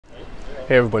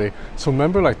Hey everybody, so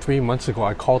remember like 3 months ago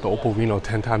I called the Oppo Reno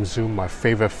 10x zoom my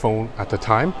favorite phone at the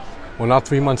time? Well, now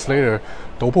 3 months later,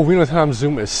 the Oppo Reno 10x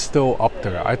zoom is still up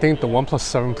there. I think the OnePlus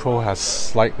 7 Pro has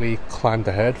slightly climbed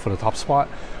ahead for the top spot,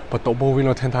 but the Oppo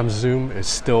Reno 10x zoom is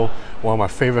still one of my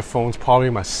favorite phones, probably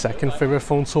my second favorite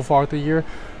phone so far of the year.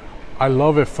 I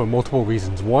love it for multiple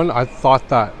reasons. One, I thought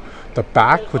that the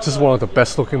back, which is one of the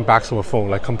best looking backs of a phone,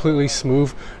 like completely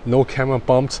smooth, no camera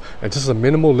bumps, and just a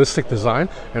minimalistic design,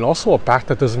 and also a back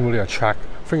that doesn't really attract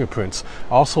fingerprints.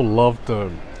 I also love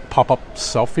the pop-up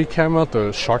selfie camera,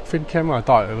 the shark fin camera. I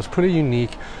thought it was pretty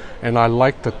unique, and I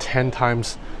liked the 10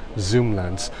 times zoom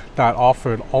lens that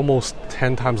offered almost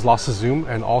 10 times loss of zoom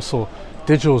and also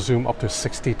digital zoom up to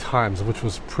 60 times, which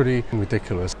was pretty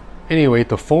ridiculous. Anyway,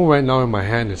 the phone right now in my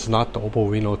hand is not the Oppo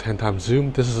Reno 10 times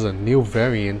zoom. This is a new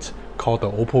variant called the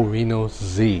Oppo Reno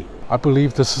Z. I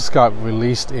believe this has got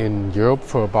released in Europe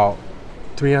for about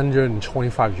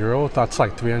 325 euro. That's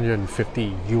like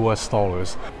 350 US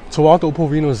dollars. So while the Oppo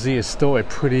Reno Z is still a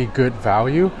pretty good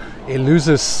value, it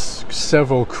loses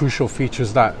several crucial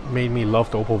features that made me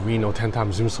love the Oppo Reno 10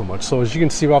 times zoom so much. So as you can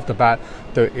see right off the bat,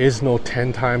 there is no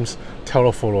 10 times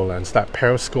telephoto lens, that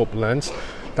periscope lens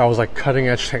that was like cutting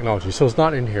edge technology. So it's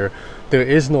not in here. There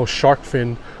is no shark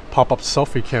fin pop-up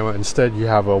selfie camera. Instead, you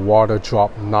have a water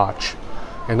drop notch.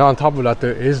 And on top of that,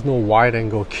 there is no wide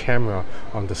angle camera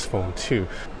on this phone too.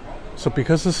 So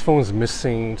because this phone is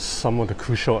missing some of the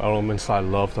crucial elements I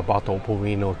loved about the Oppo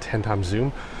Reno 10 times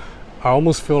zoom, I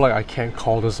almost feel like I can't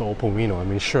call this Oppo Reno. I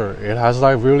mean, sure, it has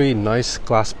like really nice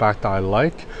glass back that I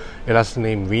like. It has the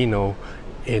name Reno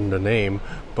in the name,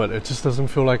 but it just doesn't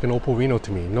feel like an Oppo Reno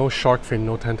to me. No shark fin,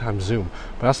 no 10 times zoom.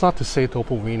 But that's not to say the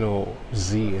Oppo Reno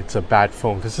Z, it's a bad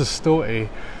phone. This is still a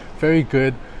very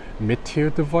good mid-tier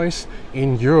device.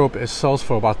 In Europe, it sells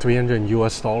for about 300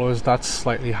 US dollars. That's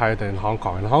slightly higher than Hong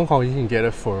Kong. In Hong Kong, you can get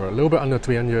it for a little bit under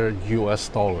 300 US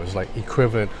dollars, like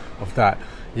equivalent of that.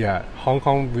 Yeah, Hong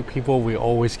Kong people, we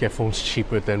always get phones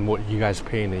cheaper than what you guys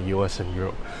pay in the US and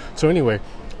Europe. So anyway,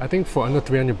 I think for under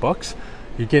 300 bucks,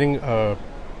 you're getting a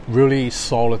really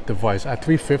solid device. At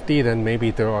 350, then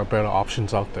maybe there are better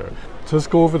options out there. So let's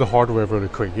go over the hardware really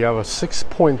quick. You have a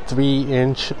 6.3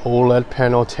 inch OLED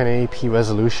panel, 1080p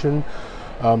resolution.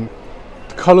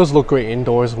 The colors look great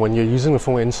indoors. When you're using the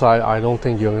phone inside, I don't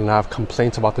think you're going to have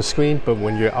complaints about the screen, but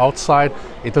when you're outside,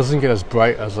 it doesn't get as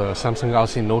bright as a Samsung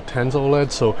Galaxy Note 10's OLED,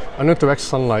 so under direct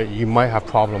sunlight, you might have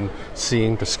problem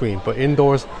seeing the screen, but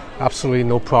indoors, absolutely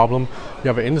no problem. You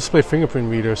have an in-display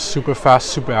fingerprint reader, super fast,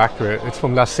 super accurate. It's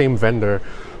from that same vendor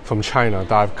from China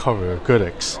that I've covered,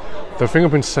 Goodix. The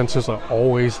fingerprint sensors are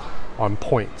always on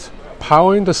point.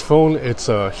 Powering this phone, it's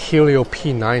a Helio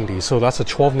P90, so that's a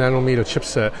 12 nanometer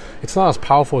chipset. It's not as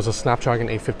powerful as a Snapdragon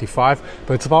 855,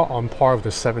 but it's about on par with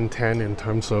the 710 in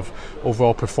terms of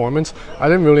overall performance. I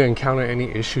didn't really encounter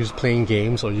any issues playing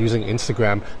games or using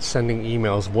Instagram, sending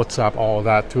emails, WhatsApp, all of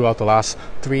that throughout the last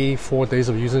 3-4 days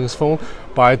of using this phone.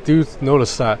 But I do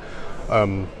notice that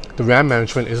the RAM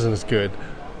management isn't as good.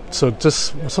 So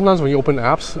just sometimes when you open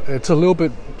apps, it's a little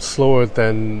bit slower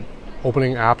than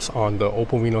opening apps on the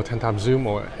Oppo Reno 10 times zoom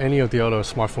or any of the other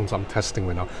smartphones I'm testing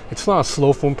right now. It's not a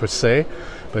slow phone per se,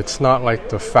 but it's not like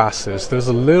the fastest. There's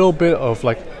a little bit of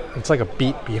like, it's like a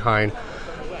beat behind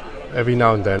every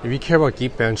now and then. If you care about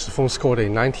Geekbench, the phone scored a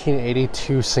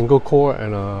 1982 single core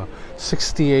and a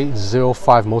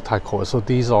 6805 multi-core. So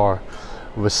these are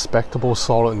respectable,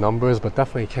 solid numbers, but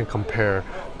definitely can't compare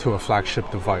to a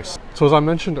flagship device. So as I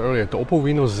mentioned earlier, the Oppo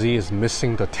Reno Z is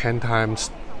missing the 10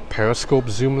 times periscope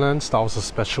zoom lens. That was a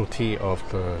specialty of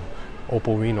the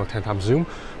Oppo Reno 10 times zoom.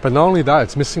 But not only that,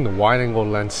 it's missing the wide angle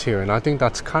lens here, and I think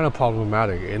that's kind of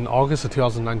problematic. In August of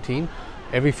 2019,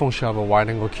 every phone should have a wide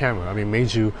angle camera. I mean,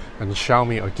 Meizu and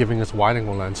Xiaomi are giving us wide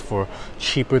angle lens for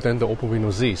cheaper than the Oppo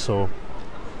Reno Z, so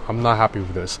I'm not happy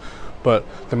with this. But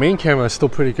the main camera is still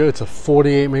pretty good. It's a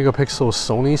 48 megapixel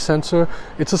Sony sensor.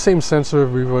 It's the same sensor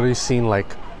we've already seen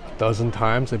like dozen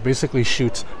times. It basically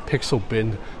shoots pixel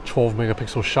bin 12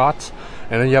 megapixel shots,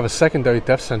 and then you have a secondary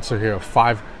depth sensor here of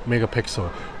 5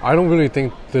 megapixel. I don't really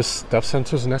think this depth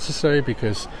sensor is necessary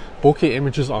because bokeh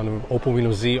images on the Oppo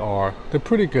Reno Z they're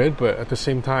pretty good, but at the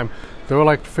same time there are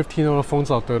like 15 other phones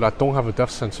out there that don't have a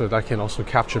depth sensor that can also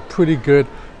capture pretty good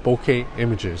bokeh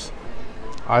images.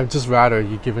 I'd just rather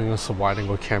you giving us a wide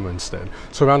angle camera instead.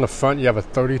 So around the front you have a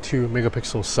 32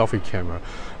 megapixel selfie camera.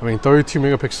 I mean, 32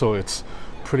 megapixel, it's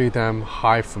pretty damn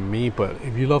high for me, but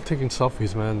if you love taking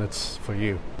selfies, man, that's for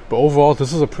you. But overall,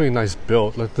 this is a pretty nice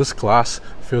build. Like, this glass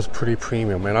feels pretty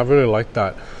premium, and I really like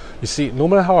that. You see, no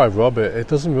matter how I rub it, it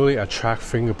doesn't really attract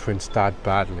fingerprints that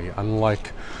badly,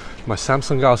 unlike my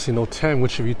Samsung Galaxy Note 10,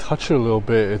 which if you touch it a little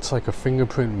bit, it's like a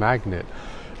fingerprint magnet.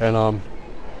 And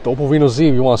the Oppo Reno Z,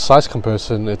 if you want a size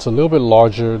comparison, it's a little bit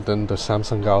larger than the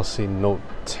Samsung Galaxy Note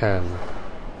 10.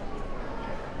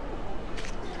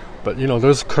 But you know,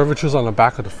 there's curvatures on the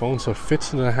back of the phone, so it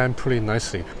fits in the hand pretty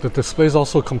nicely. The display is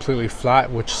also completely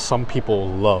flat, which some people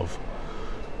love.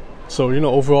 So you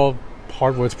know, overall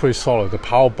hardware is pretty solid. The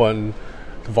power button,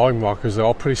 the volume rockers, they're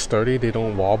all pretty sturdy, they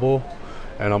don't wobble.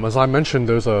 And as I mentioned,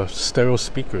 there's a stereo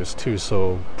speakers too,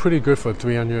 so pretty good for a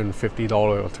 $350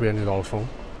 or $300 phone.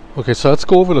 Okay, so let's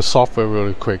go over the software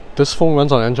really quick. This phone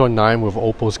runs on Android 9 with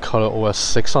Oppo's ColorOS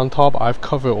 6 on top. I've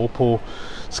covered Oppo's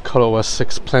ColorOS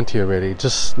 6 plenty already.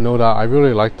 Just know that I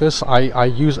really like this. I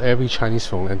use every Chinese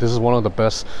phone, and this is one of the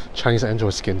best Chinese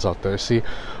Android skins out there. See,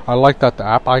 I like that the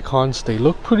app icons, they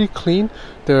look pretty clean.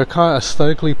 They're kind of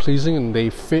aesthetically pleasing, and they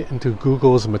fit into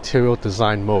Google's material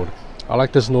design mode. I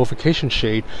like this notification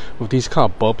shade with these kind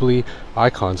of bubbly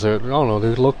icons. I don't know,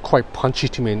 they look quite punchy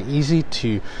to me and easy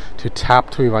to tap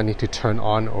to if I need to turn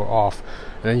on or off.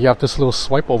 And then you have this little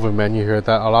swipe over menu here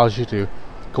that allows you to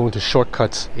go into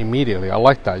shortcuts immediately. I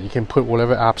like that. You can put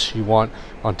whatever apps you want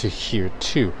onto here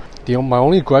too. My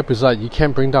only gripe is that you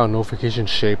can't bring down notification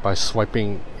shade by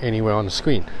swiping anywhere on the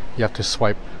screen. You have to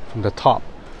swipe from the top.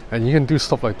 And you can do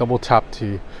stuff like double tap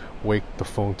to wake the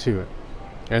phone to it.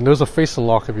 And there's a face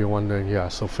unlock if you're wondering. Yeah,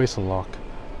 so face unlock.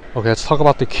 Okay, let's talk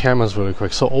about the cameras really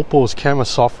quick. So Oppo's camera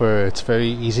software, it's very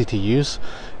easy to use.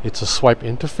 It's a swipe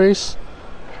interface.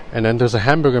 And then there's a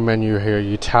hamburger menu here.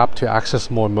 You tap to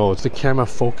access more modes. The camera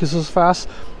focuses fast,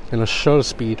 and the shutter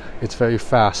speed, it's very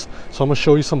fast. So I'm going to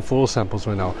show you some photo samples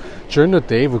right now. During the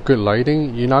day with good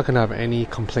lighting, you're not going to have any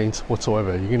complaints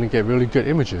whatsoever. You're going to get really good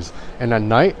images. And at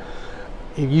night,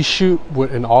 if you shoot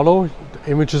with an auto,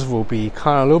 the images will be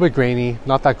kind of a little bit grainy,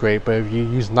 not that great. But if you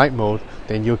use night mode,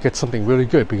 then you'll get something really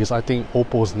good, because I think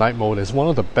Oppo's night mode is one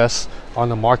of the best on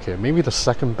the market, maybe the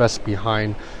second best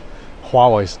behind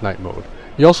Huawei's night mode.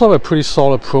 You also have a pretty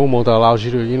solid pro mode that allows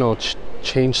you to, you know,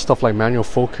 change stuff like manual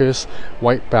focus,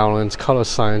 white balance, color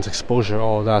science, exposure,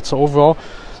 all of that. So overall,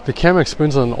 the camera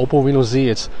experience on Oppo Reno Z,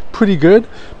 it's pretty good,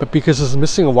 but because it's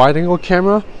missing a wide angle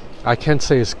camera, I can't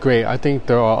say it's great. I think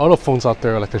there are other phones out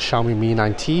there like the Xiaomi Mi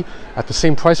 9T at the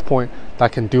same price point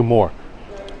that can do more.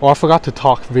 Oh, I forgot to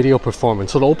talk video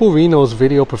performance. So the Oppo Reno's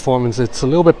video performance, it's a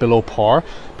little bit below par,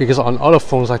 because on other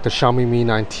phones like the Xiaomi Mi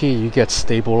 9T, you get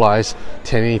stabilized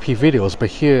 1080p videos. But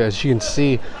here, as you can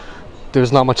see,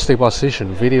 there's not much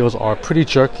stabilization. Videos are pretty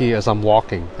jerky as I'm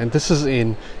walking. And this is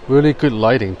in really good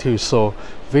lighting too. So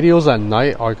videos at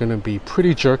night are going to be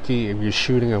pretty jerky if you're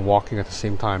shooting and walking at the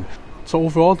same time. So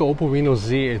overall, the Oppo Reno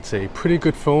Z, it's a pretty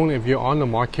good phone. If you're on the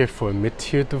market for a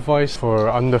mid-tier device for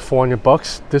under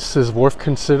 $400, this is worth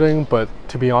considering. But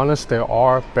to be honest, there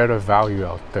are better value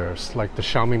out there, like the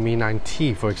Xiaomi Mi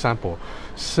 9T, for example.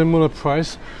 Similar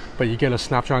price, but you get a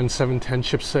Snapdragon 710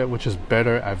 chipset, which is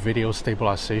better at video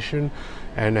stabilization,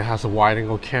 and it has a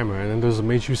wide-angle camera. And then there's a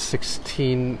Meizu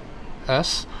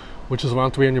 16S, which is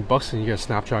around $300, and you get a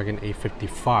Snapdragon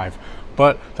 855.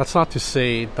 But that's not to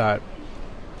say that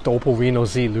the Oppo Reno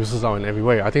Z loses out in every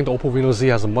way. I think the Oppo Reno Z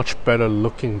has a much better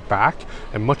looking back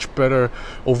and much better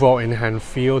overall in-hand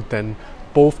feel than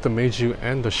both the Meizu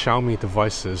and the Xiaomi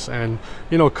devices. And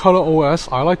you know,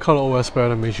 ColorOS, I like ColorOS better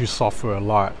than Meizu software a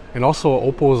lot. And also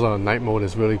Oppo's night mode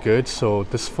is really good, so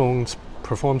this phone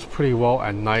performs pretty well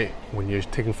at night when you're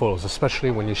taking photos,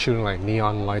 especially when you're shooting like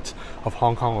neon lights of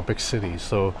Hong Kong or big cities.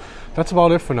 So that's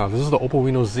about it for now. This is the Oppo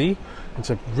Reno Z.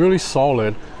 It's a really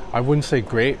solid, I wouldn't say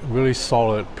great, really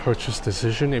solid purchase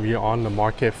decision if you're on the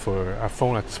market for a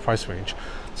phone at this price range.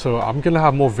 So I'm gonna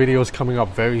have more videos coming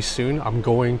up very soon. I'm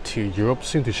going to Europe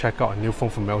soon to check out a new phone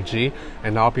from LG,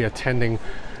 and I'll be attending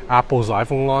Apple's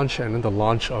iPhone launch, and then the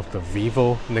launch of the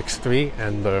Vivo Nix 3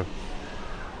 and the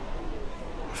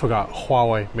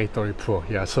Huawei Mate 30 Pro.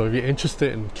 Yeah, so if you're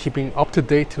interested in keeping up to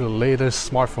date to the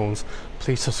latest smartphones,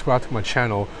 please subscribe to my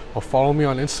channel or follow me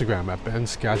on Instagram at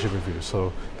Ben's Gadget Review.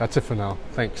 So that's it for now.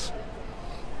 Thanks.